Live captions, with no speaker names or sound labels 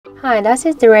Hi, this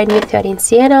is the Redmi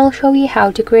 13C and I'll show you how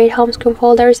to create home screen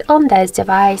folders on this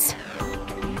device.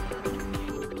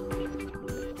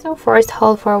 So first,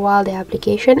 hold for a while the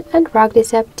application and drag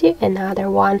this app to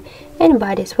another one, and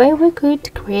by this way we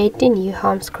could create the new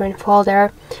home screen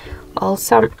folder.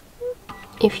 Also,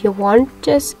 if you want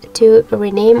just to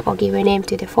rename or give a name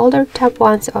to the folder, tap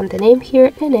once on the name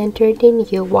here and enter the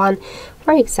new one,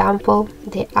 for example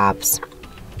the apps.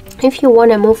 If you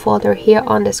want to move folder here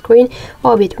on the screen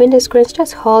or between the screens,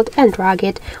 just hold and drag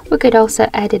it. We could also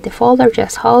edit the folder,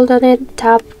 just hold on it,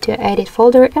 tap to edit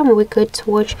folder, and we could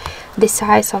switch the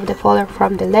size of the folder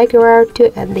from the regular to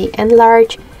the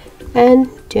enlarge and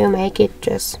to make it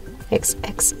just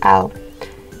XXL.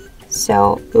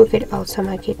 So we could also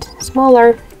make it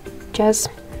smaller, just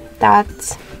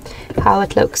that's how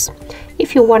it looks.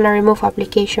 If you want to remove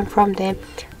application from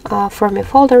a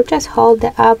folder, just hold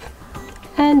the app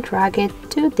and drag it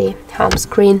to the home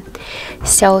screen.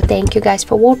 So thank you guys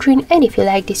for watching, and if you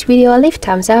like this video, leave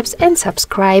thumbs up and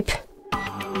subscribe.